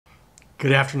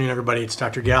Good afternoon, everybody. It's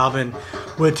Dr. Galvin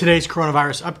with today's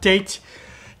coronavirus update.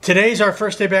 Today's our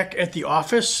first day back at the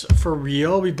office for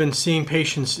real. We've been seeing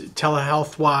patients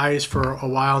telehealth-wise for a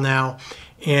while now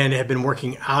and have been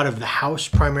working out of the house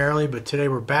primarily, but today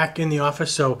we're back in the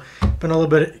office, so it's been a little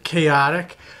bit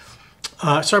chaotic.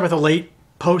 Sorry about the late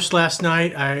post last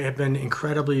night. I have been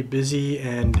incredibly busy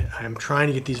and I'm trying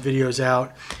to get these videos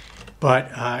out,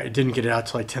 but I didn't get it out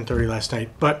till like 10:30 last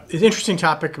night. But it's an interesting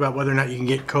topic about whether or not you can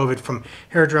get COVID from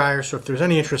hair dryers. So if there's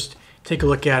any interest, take a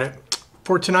look at it.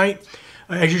 For tonight,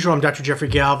 as usual, I'm Dr. Jeffrey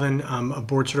Galvin. I'm a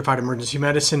board-certified emergency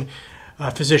medicine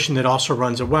physician that also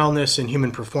runs a wellness and human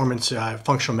performance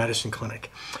functional medicine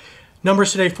clinic.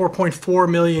 Numbers today, 4.4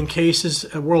 million cases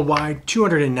worldwide,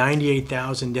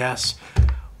 298,000 deaths,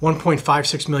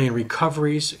 1.56 million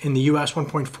recoveries. In the U.S.,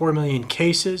 1.4 million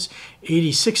cases,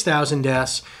 86,000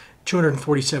 deaths,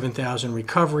 247,000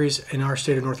 recoveries. In our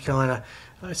state of North Carolina,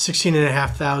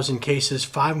 16,500 cases,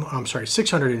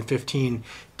 615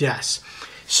 deaths.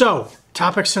 So,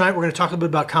 topics tonight, we're going to talk a little bit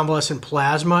about convalescent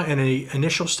plasma and an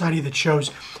initial study that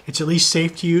shows it's at least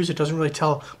safe to use. It doesn't really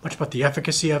tell much about the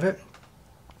efficacy of it.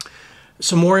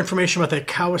 Some more information about that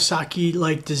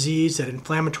Kawasaki disease, that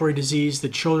inflammatory disease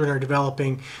that children are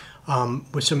developing,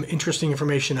 with some interesting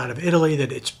information out of Italy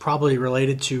that it's probably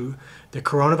related to the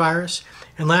coronavirus.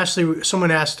 And lastly,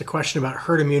 someone asked a question about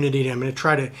herd immunity, and I'm going to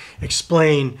try to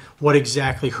explain what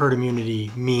exactly herd immunity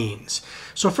means.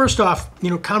 So first off,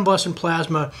 convalescent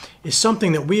plasma is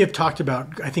something that we have talked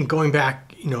about, I think going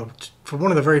back, for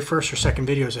one of the very first or second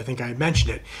videos, I think I mentioned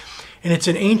it. And it's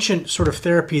an ancient sort of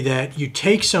therapy that you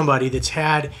take somebody that's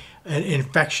had an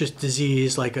infectious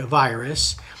disease like a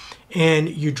virus, and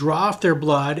you draw off their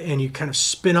blood and you kind of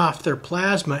spin off their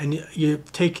plasma, and you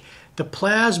take the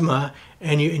plasma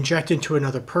and you inject into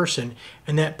another person,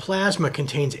 and that plasma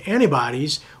contains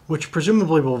antibodies which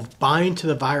presumably will bind to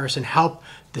the virus and help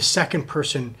the second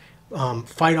person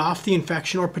fight off the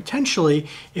infection, or potentially,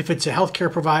 if it's a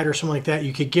healthcare provider or something like that,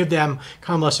 you could give them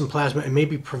convalescent plasma and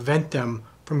maybe prevent them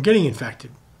from getting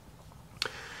infected.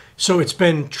 So it's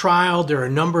been trialed. There are a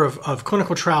number of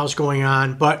clinical trials going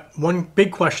on, but one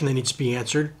big question that needs to be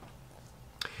answered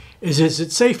is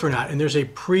it safe or not? And there's a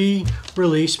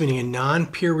pre-release, meaning a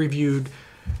non-peer-reviewed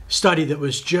study that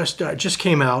was just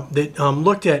came out that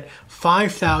looked at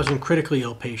 5,000 critically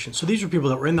ill patients. So these were people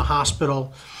that were in the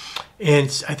hospital,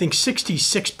 and I think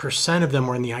 66% of them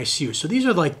were in the ICU. So these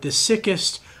are like the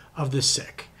sickest of the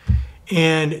sick.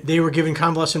 And they were given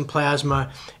convalescent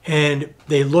plasma, and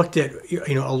they looked at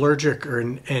allergic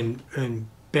and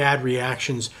bad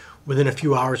reactions within a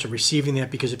few hours of receiving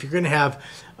that, because if you're going to have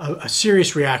a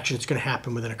serious reaction, it's going to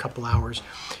happen within a couple hours.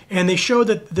 And they showed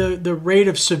that the rate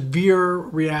of severe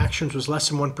reactions was less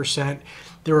than 1%.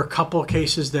 There were a couple of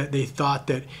cases that they thought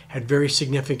that had very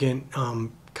significant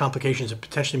complications that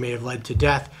potentially may have led to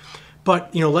death,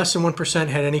 but less than 1%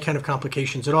 had any kind of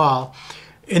complications at all.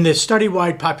 In the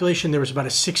study-wide population, there was about a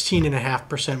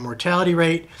 16.5% mortality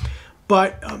rate,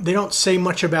 but they don't say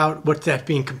much about what that's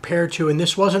being compared to, and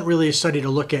this wasn't really a study to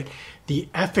look at the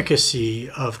efficacy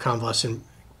of convalescent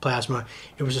plasma.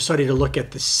 It was a study to look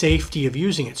at the safety of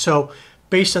using it. So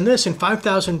based on this, and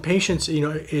 5,000 patients,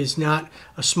 is not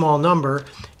a small number,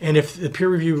 and if the peer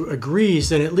review agrees,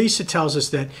 then at least it tells us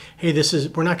that, hey,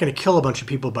 we're not going to kill a bunch of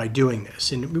people by doing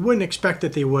this. And we wouldn't expect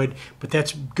that they would, but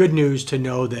that's good news to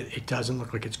know that it doesn't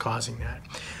look like it's causing that.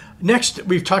 Next,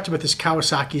 we've talked about this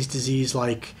Kawasaki's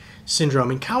disease-like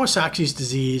syndrome. And Kawasaki's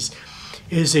disease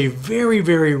is a very,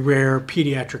 very rare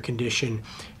pediatric condition.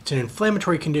 It's an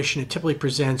inflammatory condition. It typically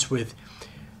presents with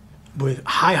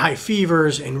high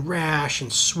fevers and rash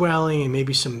and swelling and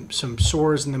maybe some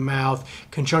sores in the mouth,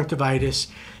 conjunctivitis.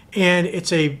 And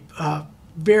it's a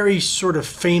very sort of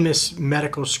famous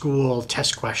medical school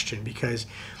test question because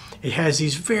it has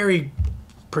these very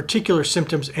particular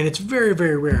symptoms, and it's very,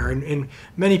 very rare. And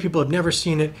many people have never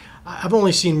seen it. I've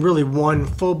only seen really one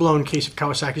full-blown case of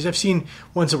Kawasaki's. I've seen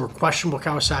ones that were questionable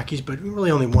Kawasaki's, but really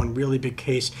only one really big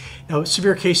case. Now,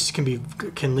 severe cases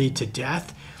can lead to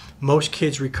death. Most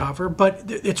kids recover, but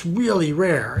it's really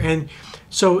rare. And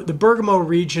so the Bergamo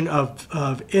region of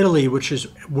Italy, which is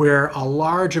where a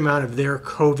large amount of their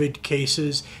COVID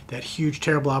cases, that huge,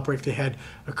 terrible outbreak they had,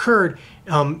 occurred,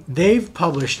 they've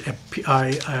published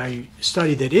a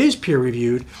study that is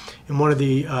peer-reviewed in one of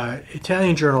the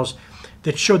Italian journals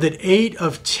that showed that 8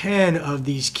 of 10 of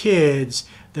these kids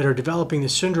that are developing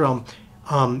this syndrome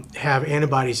have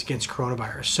antibodies against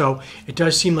coronavirus. So it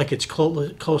does seem like it's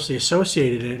closely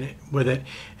associated with it.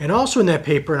 And also in that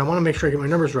paper, and I want to make sure I get my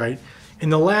numbers right, in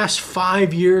the last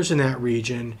 5 years in that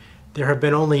region, there have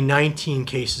been only 19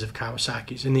 cases of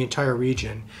Kawasaki's in the entire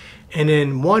region. And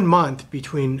in 1 month,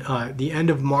 between the end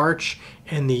of March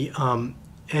and the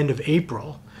end of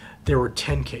April, there were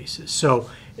 10 cases. So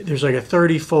there's like a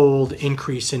 30-fold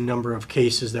increase in number of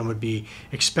cases than would be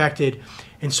expected.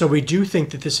 And so we do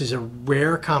think that this is a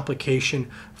rare complication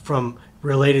from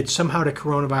related somehow to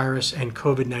coronavirus and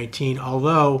COVID-19,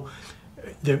 although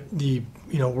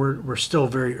we're still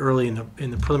very early in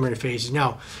the preliminary phases.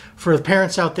 Now, for the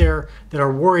parents out there that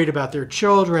are worried about their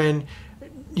children,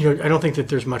 I don't think that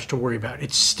there's much to worry about.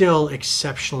 It's still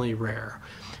exceptionally rare.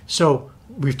 So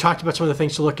we've talked about some of the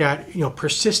things to look at.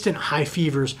 Persistent high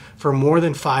fevers for more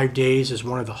than 5 days is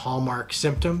one of the hallmark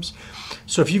symptoms.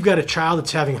 So if you've got a child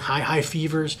that's having high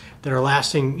fevers that are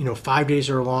lasting 5 days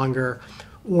or longer,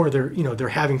 or they're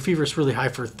having fevers really high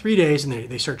for 3 days and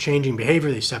they start changing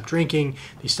behavior, they stop drinking,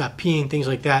 they stop peeing, things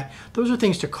like that, those are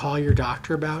things to call your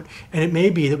doctor about. And it may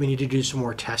be that we need to do some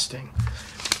more testing.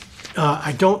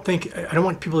 I don't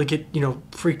want people to get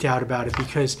freaked out about it,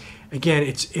 because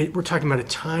again, we're talking about a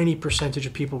tiny percentage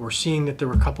of people. We're seeing that there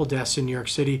were a couple deaths in New York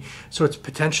City, so it's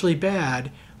potentially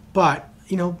bad. But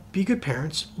be good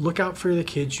parents. Look out for the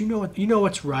kids. You know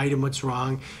what's right and what's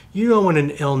wrong. You know when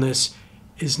an illness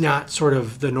is not sort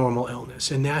of the normal illness,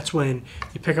 and that's when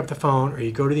you pick up the phone or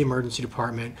you go to the emergency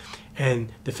department, and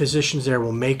the physicians there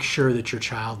will make sure that your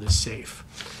child is safe.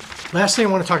 Last thing I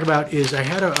want to talk about is I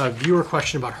had a viewer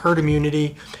question about herd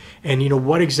immunity, and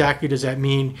what exactly does that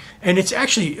mean? And it's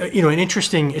actually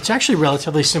it's actually a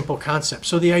relatively simple concept.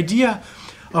 So the idea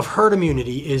of herd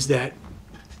immunity is that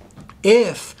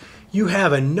if you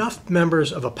have enough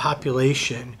members of a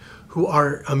population who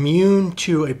are immune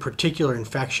to a particular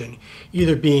infection,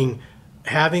 either by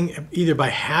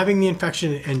having the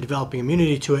infection and developing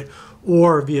immunity to it,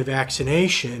 or via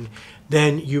vaccination,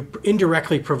 then you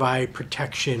indirectly provide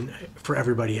protection for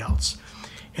everybody else.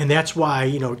 And that's why,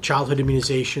 childhood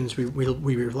immunizations,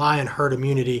 we rely on herd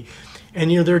immunity. And,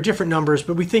 there are different numbers,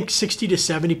 but we think 60 to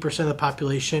 70% of the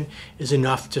population is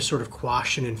enough to sort of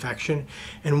quash an infection.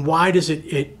 And why does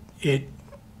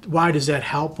why does that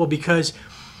help? Well, because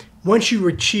once you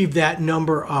achieve that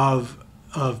number of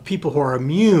people who are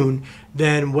immune,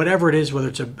 then whatever it is, whether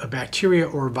it's a bacteria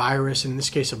or a virus, and in this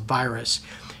case a virus,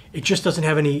 it doesn't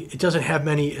have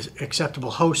many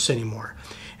acceptable hosts anymore.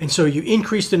 And so you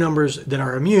increase the numbers that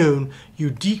are immune,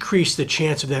 you decrease the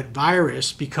chance of that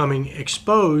virus becoming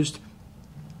exposed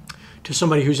to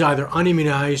somebody who's either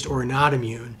unimmunized or not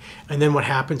immune. And then what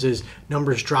happens is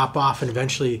numbers drop off, and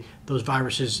eventually those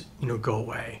viruses, go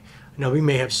away. Now, we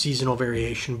may have seasonal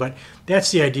variation, but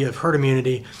that's the idea of herd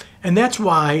immunity. And that's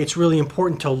why it's really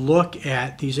important to look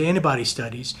at these antibody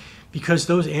studies, because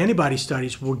those antibody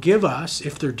studies will give us,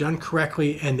 if they're done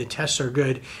correctly and the tests are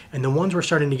good, and the ones we're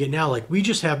starting to get now, like we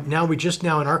just now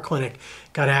in our clinic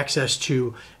got access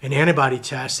to an antibody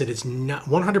test that is not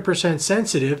 100%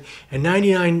 sensitive and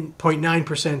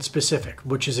 99.9% specific,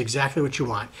 which is exactly what you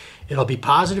want. It'll be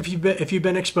positive if you've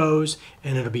been exposed,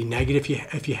 and it'll be negative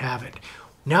if you haven't.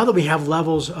 Now that we have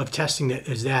levels of testing that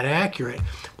is that accurate,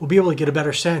 we'll be able to get a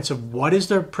better sense of what is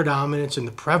the predominance and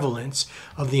the prevalence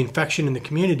of the infection in the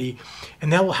community,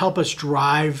 and that will help us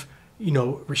drive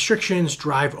restrictions,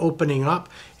 drive opening up.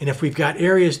 And if we've got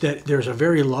areas that there's a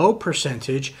very low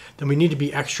percentage, then we need to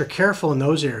be extra careful in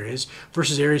those areas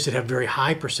versus areas that have very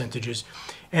high percentages.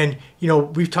 And,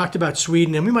 we've talked about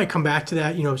Sweden, and we might come back to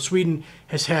that. Sweden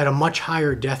has had a much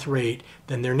higher death rate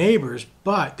than their neighbors,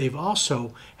 but they've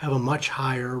also have a much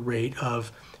higher rate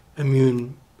of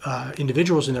immune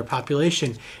individuals in their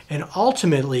population. And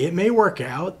ultimately, it may work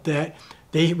out that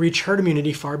they reach herd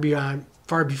immunity far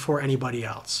before anybody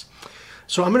else.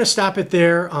 So I'm going to stop it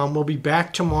there. We'll be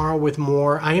back tomorrow with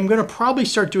more. I am going to probably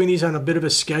start doing these on a bit of a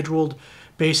scheduled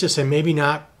basis, and maybe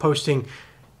not posting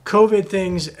COVID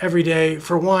things every day.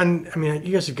 For one,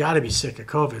 you guys have got to be sick of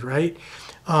COVID, right?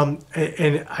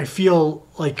 And I feel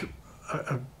like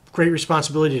a great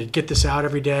responsibility to get this out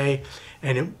every day.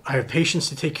 And I have patients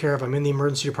to take care of. I'm in the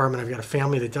emergency department. I've got a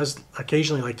family that does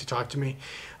occasionally like to talk to me.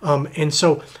 And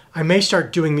so I may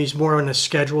start doing these more on a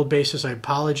scheduled basis. I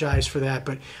apologize for that,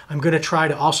 but I'm going to try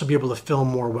to also be able to film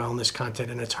more wellness content,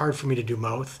 and it's hard for me to do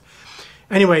both.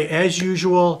 Anyway, as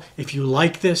usual, if you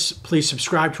like this, please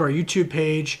subscribe to our YouTube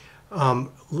page,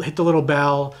 hit the little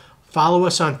bell, follow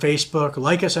us on Facebook,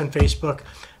 like us on Facebook.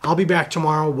 I'll be back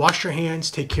tomorrow. Wash your hands,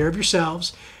 take care of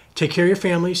yourselves, take care of your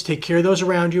families, take care of those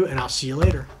around you, and I'll see you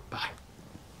later. Bye.